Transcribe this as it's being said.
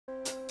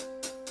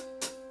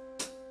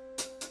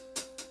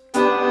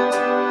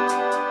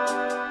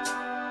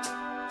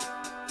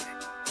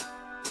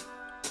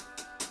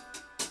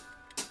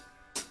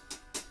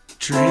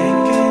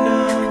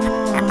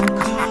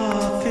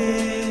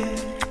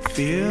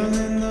Still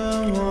in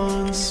the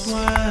one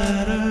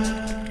sweater,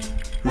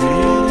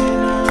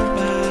 reading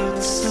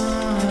about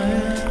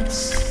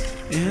science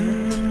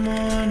in the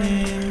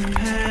morning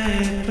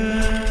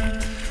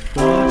paper.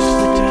 Watch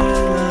the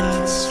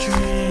daylight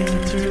stream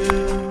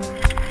through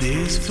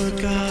these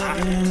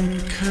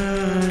forgotten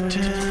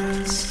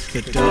curtains.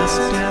 The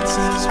dust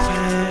dances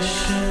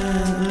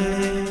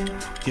patiently,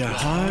 your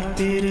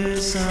heartbeat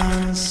is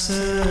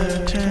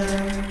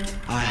uncertain.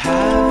 I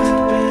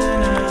haven't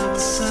been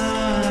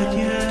outside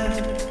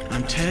yet,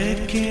 I'm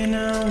taking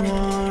a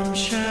warm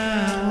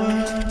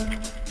shower.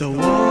 The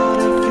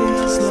water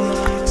feels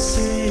like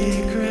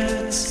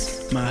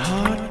secrets, my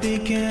heart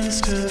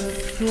begins to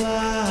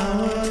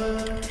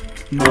flower.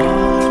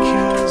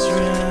 Molecules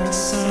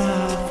rinse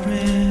off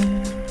me,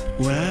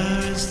 where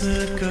is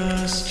the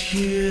ghost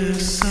you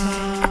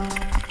saw?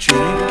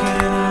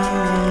 Drinking a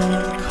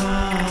warm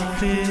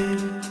coffee,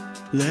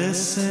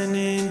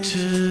 listening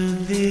to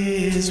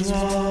these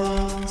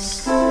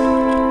walls.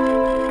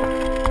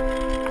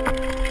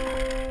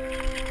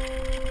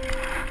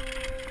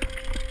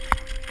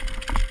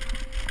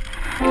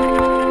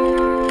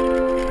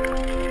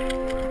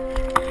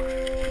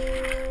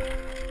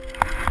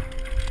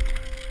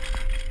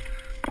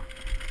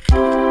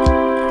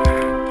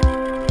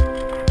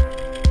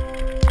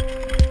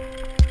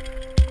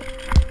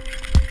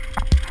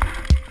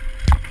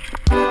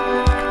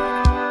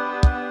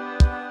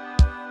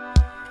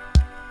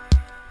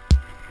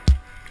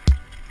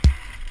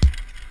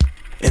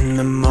 In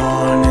the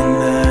morning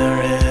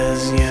there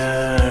is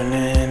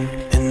yearning,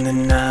 in the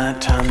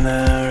nighttime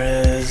there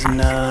is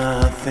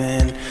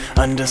nothing.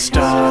 Under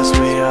stars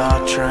we are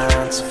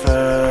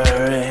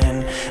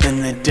transferring,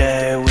 in the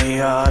day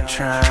we are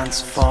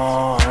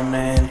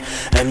transforming.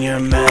 And your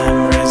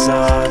memories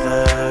are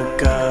the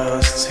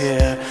ghosts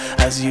here,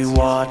 as you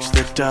watch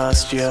the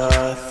dust your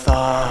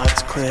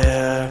thoughts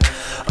clear.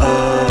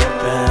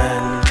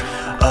 Open,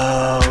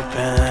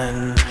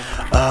 open,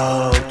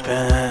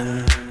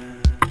 open.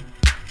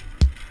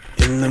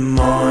 In the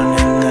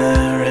morning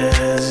there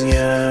is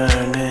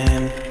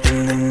yearning,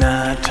 in the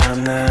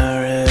nighttime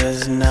there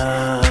is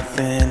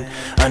nothing.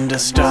 Under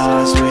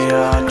stars we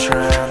are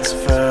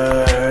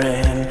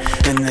transferring,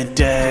 in the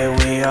day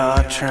we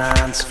are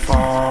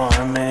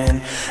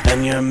transforming.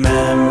 And your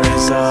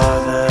memories are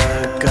the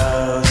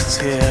ghosts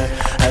here,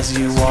 as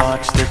you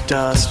watch the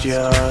dust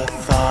your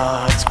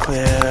thoughts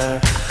clear.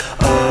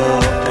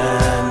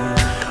 Open,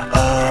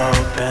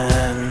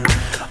 open,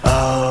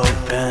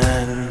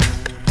 open.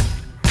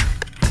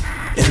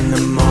 In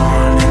the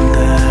morning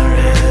there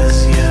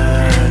is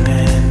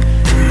yearning,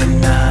 in the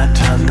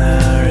nighttime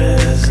there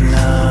is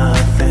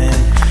nothing.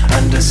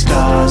 Under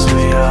stars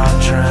we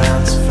are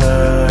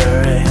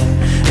transferring,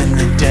 in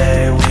the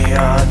day we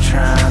are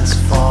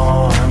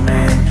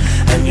transforming.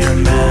 And your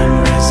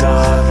memories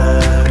are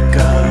the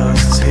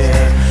ghosts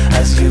here,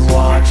 as you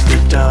watch the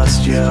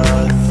dust your